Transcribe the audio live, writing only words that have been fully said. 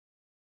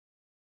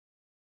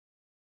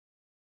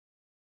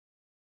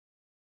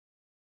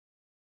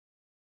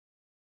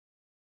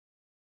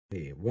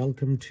Hey,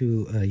 welcome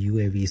to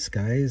UAV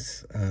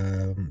Skies.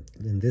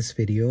 In this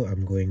video,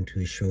 I'm going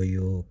to show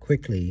you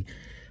quickly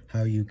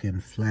how you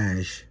can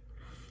flash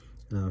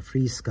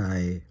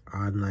FrySky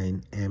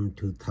R9M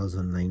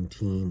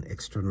 2019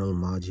 external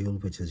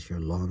module, which is your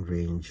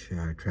long-range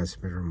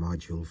transmitter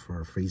module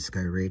for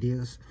FrySky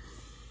radios.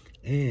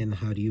 And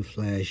how do you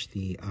flash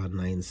the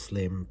R9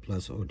 Slim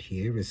plus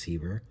OTA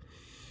receiver.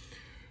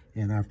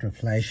 And after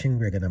flashing,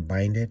 we're going to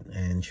bind it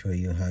and show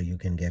you how you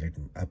can get it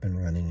up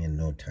and running in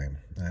no time.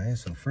 All right,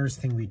 so first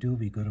thing we do,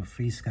 we go to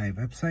FrySky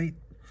website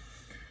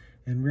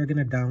and we're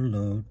going to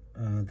download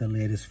the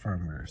latest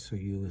firmware. So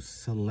you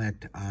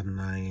select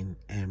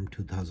R9M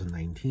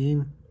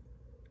 2019.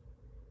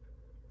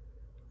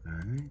 All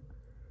right.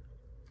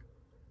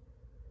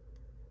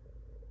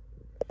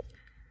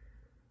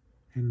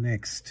 And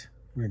next,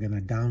 we're going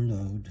to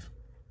download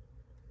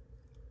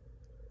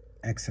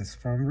excess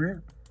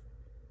firmware.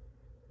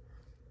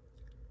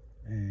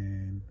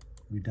 And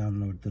we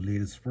download the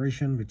latest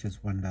version, which is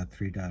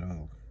 1.3.0.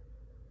 All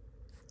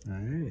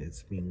right,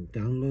 it's being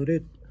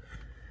downloaded.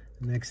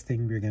 Next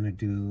thing we're going to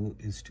do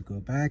is to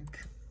go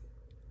back.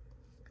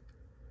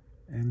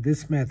 And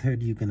this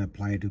method you can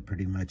apply to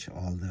pretty much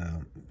all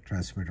the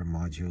transmitter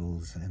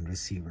modules and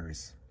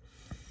receivers.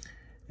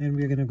 And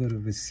we're going to go to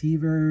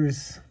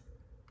receivers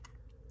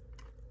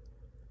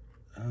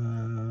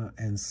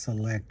and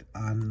select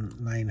on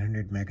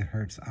 900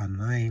 megahertz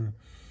R9.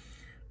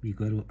 We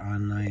go to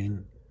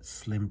R9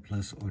 Slim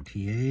plus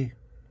OTA.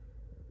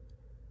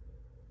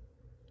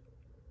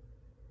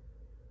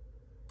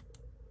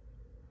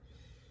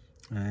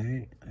 All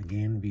right,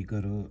 again, we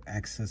go to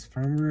access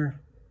firmware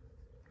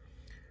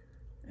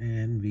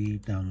and we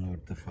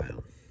download the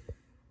file.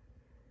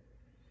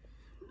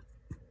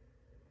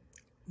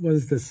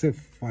 Once the zip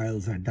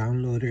files are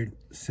downloaded,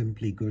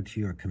 simply go to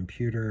your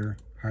computer,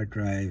 hard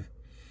drive,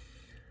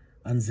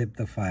 unzip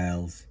the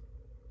files,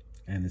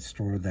 and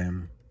store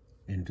them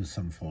into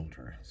some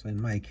folder. So in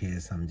my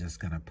case, I'm just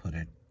gonna put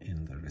it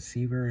in the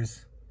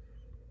receivers.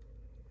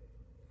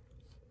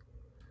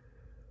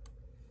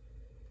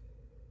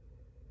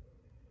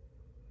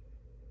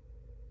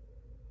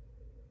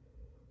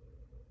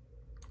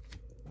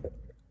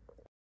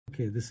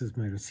 Okay, this is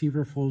my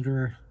receiver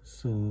folder.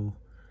 So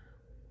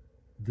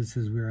this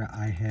is where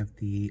I have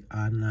the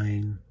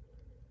R9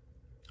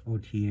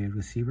 OTA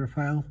receiver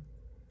file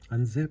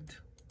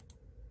unzipped.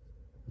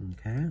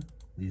 Okay,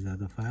 these are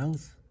the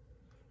files.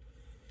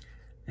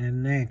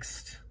 And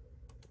next,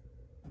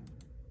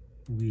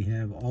 we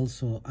have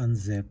also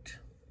unzipped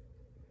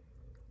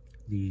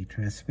the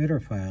transmitter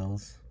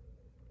files.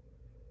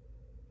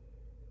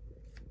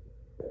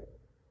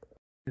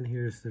 And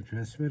here's the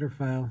transmitter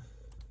file,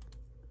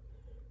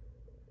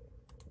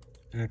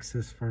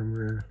 access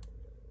firmware,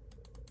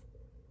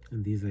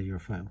 and these are your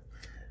files.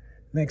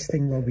 Next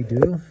thing what we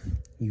do,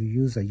 you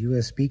use a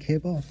USB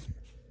cable,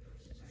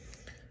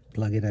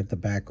 plug it at the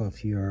back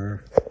of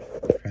your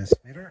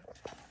transmitter.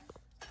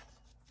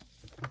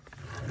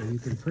 So you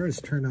can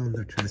first turn on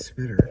the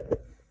transmitter.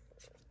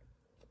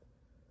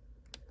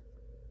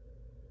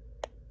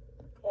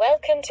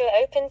 Welcome to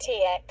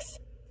OpenTX.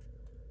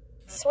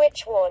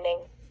 Switch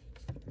warning.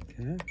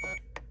 Okay.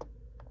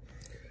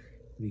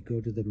 We go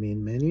to the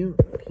main menu,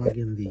 plug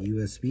in the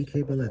USB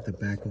cable at the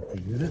back of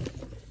the unit.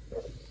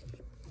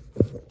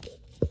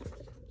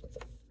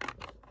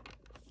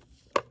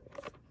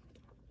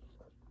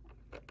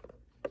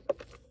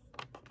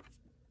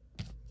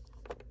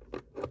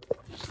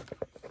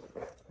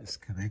 It's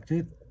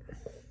connected.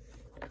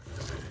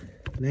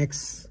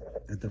 Next,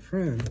 at the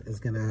front, is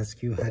going to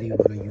ask you how do you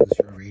want to use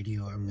your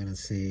radio. I'm going to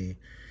say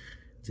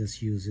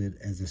just use it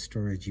as a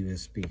storage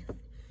USB.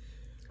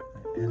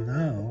 And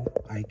now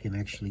I can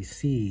actually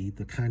see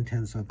the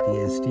contents of the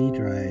SD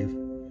drive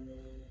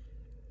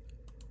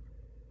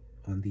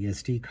on the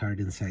SD card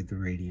inside the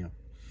radio.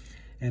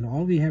 And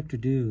all we have to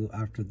do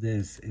after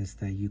this is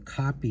that you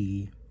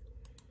copy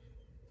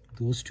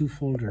those two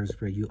folders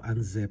where you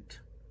unzipped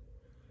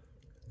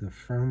the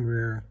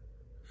firmware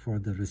for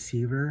the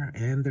receiver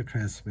and the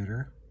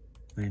transmitter,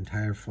 the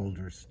entire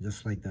folders,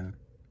 just like that.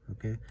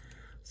 Okay,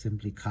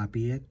 simply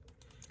copy it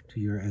to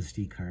your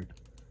SD card.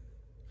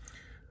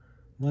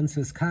 Once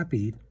it's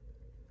copied,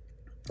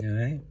 all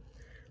right,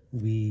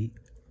 we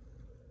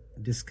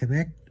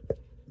disconnect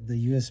the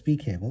USB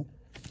cable.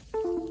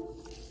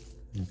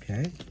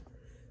 Okay,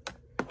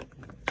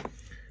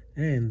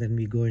 and then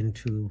we go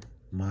into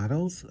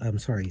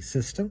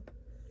system,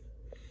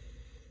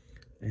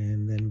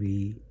 and then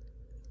we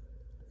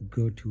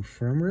go to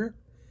firmware.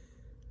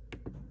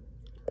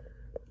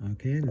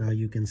 Okay, now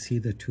you can see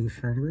the two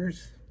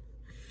firmwares.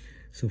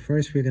 So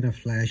first we're going to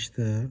flash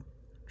the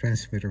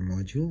transmitter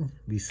module.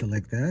 We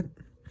select that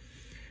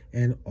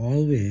and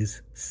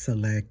always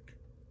select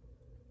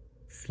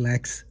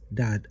flex.frk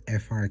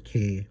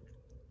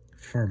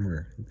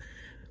firmware.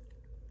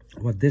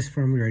 What this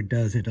firmware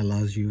does, it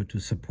allows you to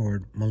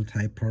support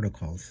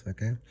multi-protocols.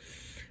 Okay,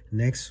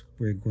 next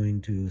we're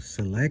going to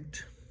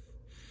select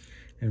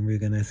and we're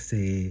going to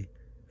say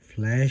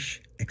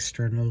Flash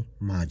External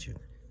Module.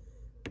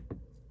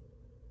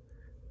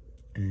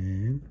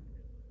 and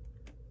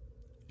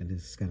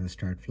it's gonna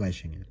start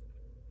flashing it.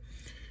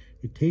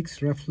 It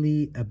takes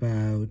roughly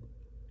about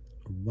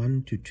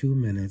 1 to 2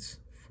 minutes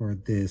for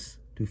this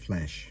to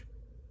flash.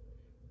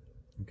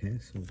 Okay,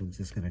 so we're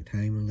just gonna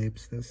time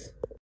lapse this.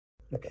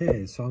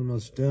 Okay, it's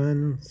almost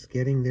done. It's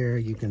getting there.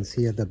 You can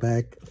see at the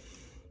back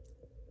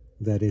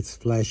that it's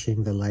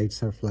flashing. The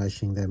lights are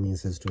flashing. That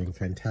means it's doing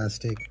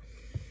fantastic.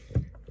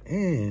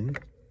 And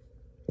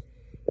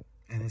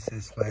it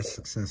says flash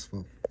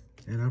successful.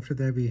 And after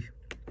that, we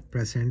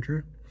press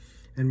enter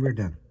and we're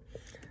done.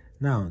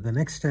 Now, the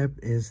next step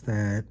is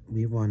that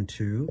we want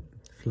to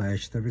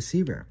flash the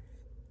receiver.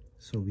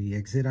 So we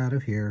exit out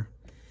of here,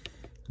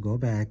 go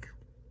back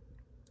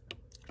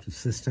to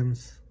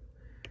systems,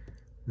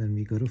 then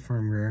we go to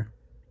firmware.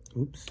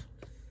 Oops.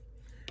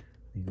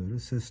 We go to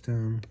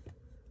system,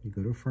 we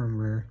go to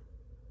firmware,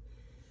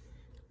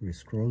 we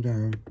scroll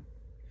down,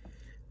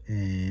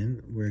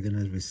 and we're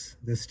gonna,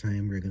 this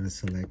time we're gonna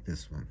select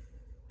this one.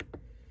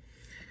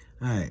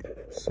 Alright,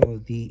 so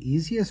the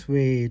easiest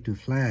way to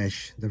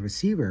flash the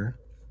receiver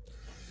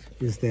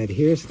is that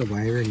here's the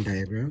wiring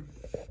diagram.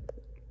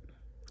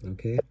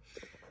 Okay,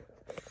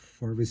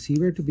 for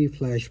receiver to be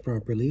flashed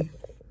properly,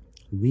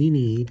 we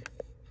need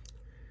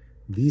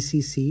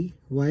VCC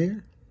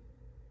wire,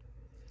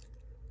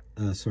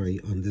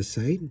 on this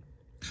side,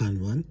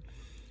 CON 1,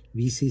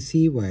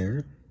 VCC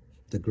wire,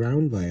 the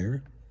ground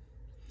wire,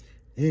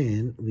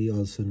 and we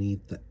also need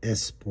the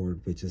S port,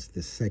 which is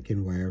the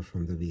second wire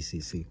from the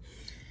VCC.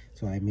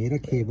 So I made a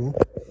cable,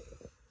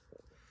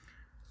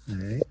 all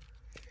right,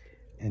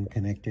 and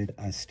connected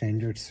a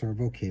standard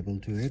servo cable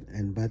to it.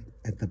 But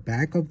at the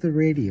back of the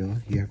radio,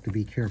 you have to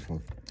be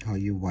careful how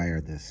you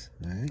wire this,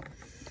 all right?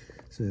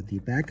 So at the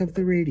back of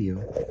the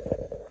radio,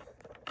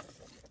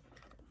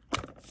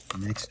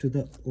 next to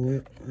the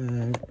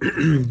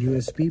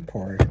USB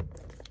port,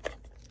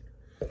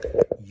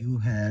 you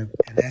have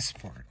an S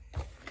port.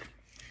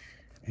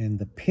 And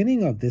the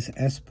pinning of this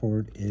S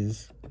port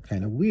is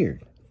kind of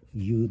weird.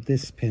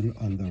 This pin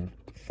on the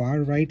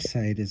far right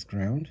side is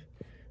ground,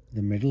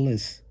 the middle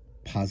is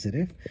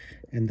positive,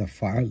 and the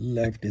far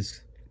left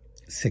is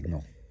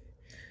signal.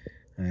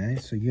 All right,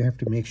 so you have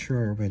to make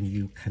sure when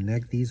you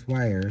connect these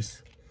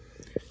wires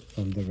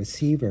from the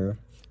receiver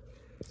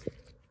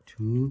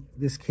to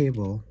this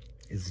cable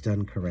is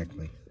done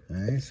correctly. All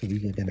right, so we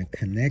are going to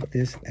connect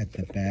this at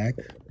the back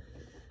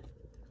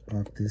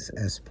of this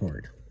S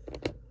port.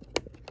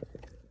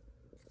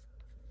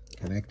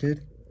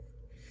 Connected.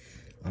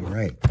 All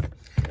right,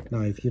 now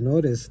if you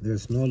notice,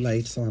 there's no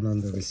lights on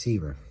the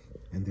receiver,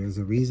 and there's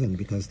a reason,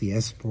 because the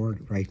S port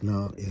right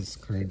now is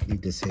currently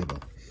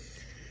disabled.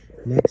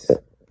 Next,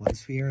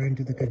 once we are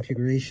into the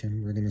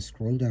configuration, we're going to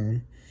scroll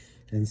down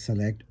and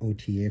select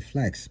OTA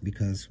flex,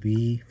 because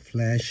we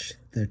flash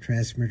the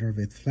transmitter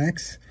with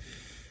flex,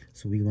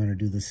 so we want to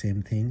do the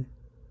same thing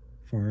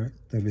for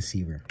the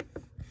receiver.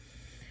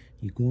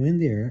 You go in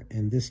there,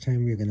 and this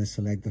time we're going to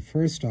select the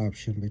first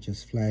option, which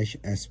is flash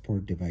S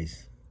port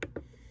device.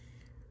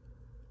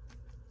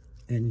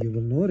 And you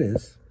will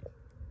notice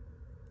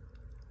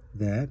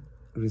that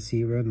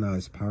receiver now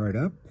is powered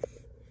up,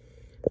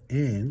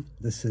 and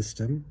the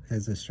system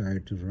has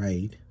started to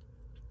write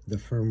the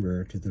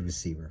firmware to the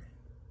receiver.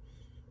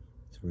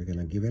 So we're going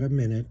to give it a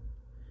minute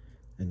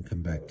and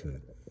come back to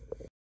it.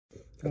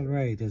 All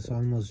right, it's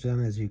almost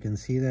done, as you can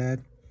see that.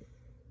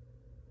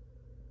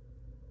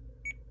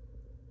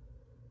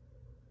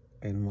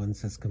 And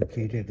once it's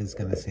completed, it's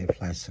going to say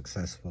flash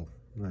successful.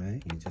 All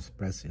right, you just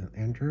press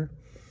enter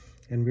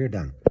and we're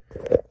done.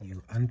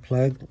 You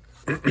unplug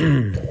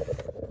the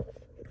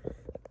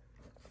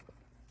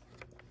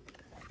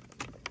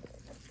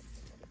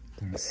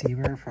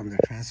receiver from the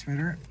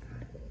transmitter,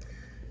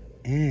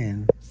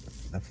 and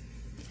the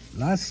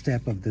last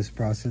step of this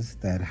process,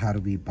 that how do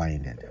we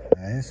bind it.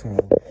 Right? So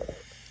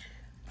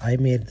I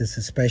made this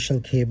a special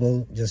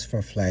cable just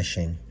for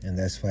flashing, and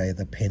that's why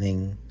the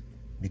pinning,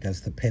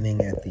 because the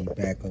pinning at the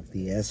back of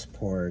the S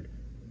port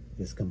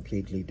is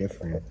completely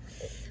different.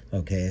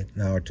 Okay,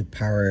 now to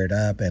power it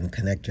up and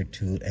connect it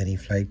to any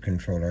flight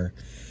controller,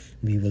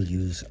 we will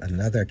use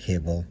another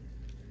cable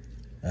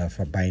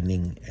for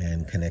binding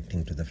and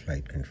connecting to the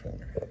flight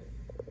controller.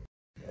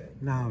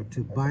 Now,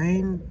 to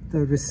bind the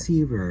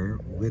receiver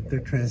with the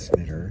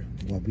transmitter,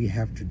 what we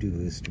have to do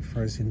is to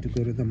first need to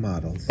go to the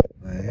models,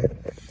 right?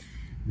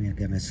 We are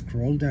going to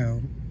scroll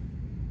down,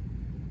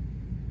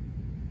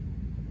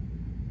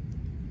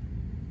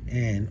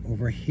 and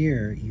over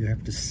here you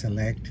have to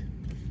select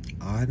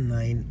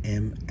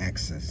R9M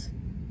access,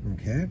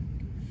 okay?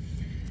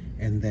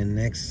 And then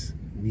next,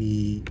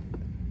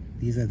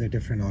 these are the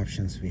different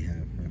options we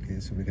have, okay?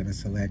 So we're gonna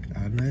select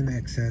R9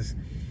 access.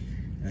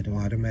 It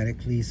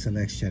automatically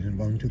selects channel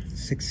 1 to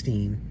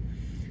 16,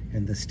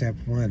 and the step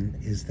 1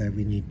 is that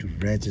we need to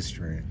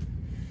register it.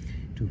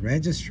 To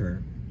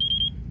register,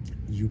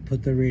 you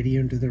put the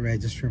radio into the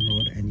register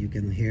mode, and you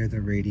can hear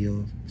the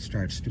radio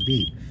starts to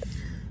beep.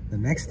 The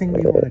next thing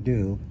we want to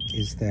do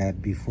is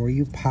that before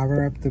you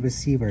power up the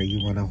receiver,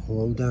 you want to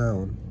hold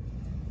down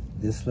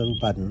this little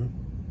button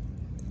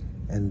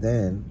and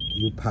then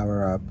you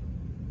power up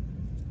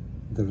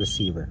the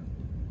receiver.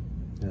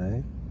 All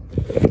right.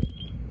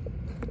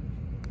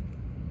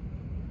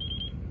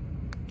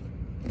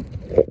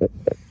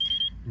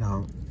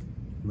 Now,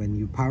 when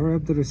you power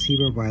up the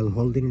receiver while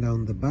holding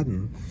down the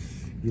button,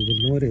 you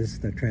will notice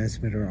the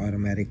transmitter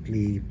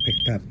automatically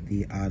picked up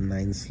the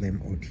R9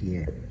 Slim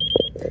OTA.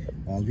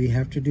 All we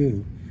have to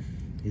do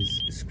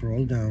is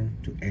scroll down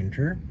to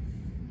enter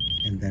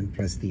and then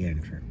press the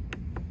enter.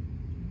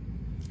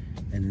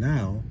 And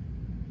now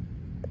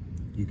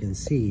you can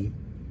see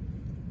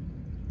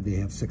they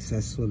have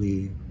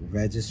successfully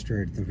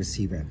registered the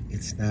receiver.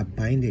 It's not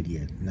binded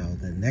yet. Now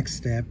the next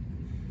step,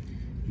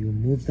 you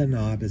move the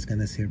knob, it's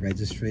gonna say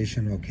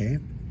registration okay.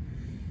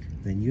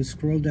 Then you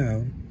scroll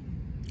down.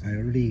 I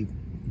already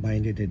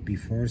binded it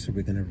before, so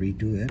we're gonna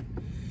redo it.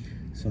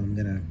 So I'm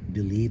gonna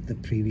delete the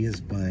previous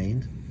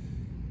bind.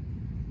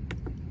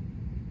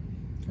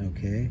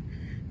 Okay,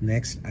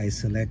 next I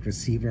select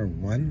receiver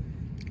 1,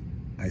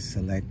 I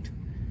select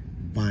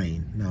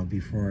bind. Now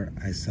before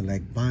I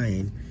select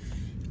bind,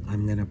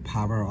 I'm gonna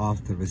power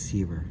off the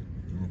receiver.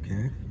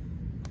 Okay,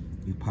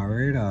 you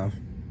power it off,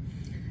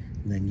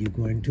 then you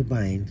go into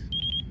bind.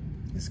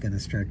 It's gonna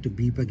start to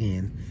beep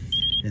again,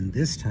 and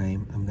this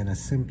time I'm gonna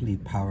simply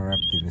power up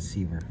the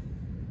receiver.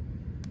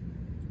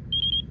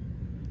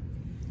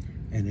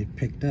 And it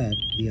picked up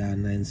the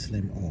R9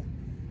 Slim O.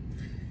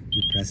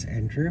 You press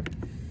enter,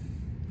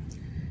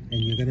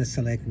 and you're gonna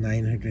select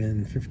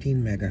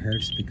 915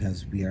 megahertz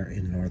because we are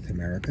in North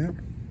America.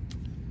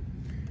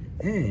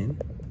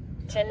 And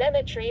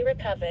telemetry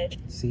recovered.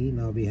 See,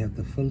 now we have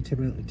the full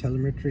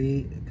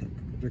telemetry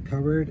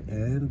recovered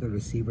and the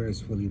receiver is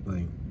fully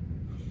bind.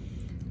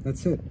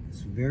 That's it.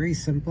 It's very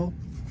simple.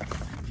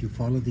 If you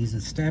follow these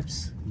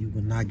steps, you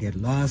will not get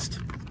lost.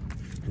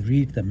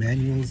 Read the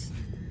manuals.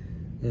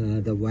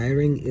 The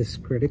wiring is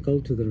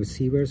critical to the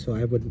receiver, so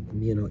I would,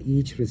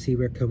 each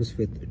receiver comes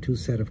with 2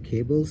 sets of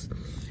cables.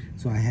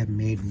 So I have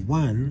made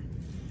one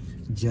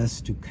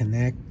just to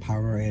connect,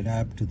 power it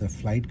up to the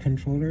flight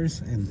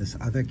controllers, and this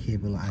other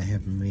cable I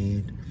have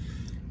made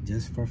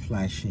just for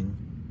flashing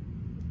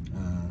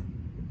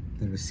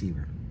the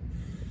receiver.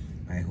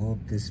 I hope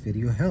this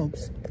video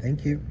helps.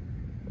 Thank you.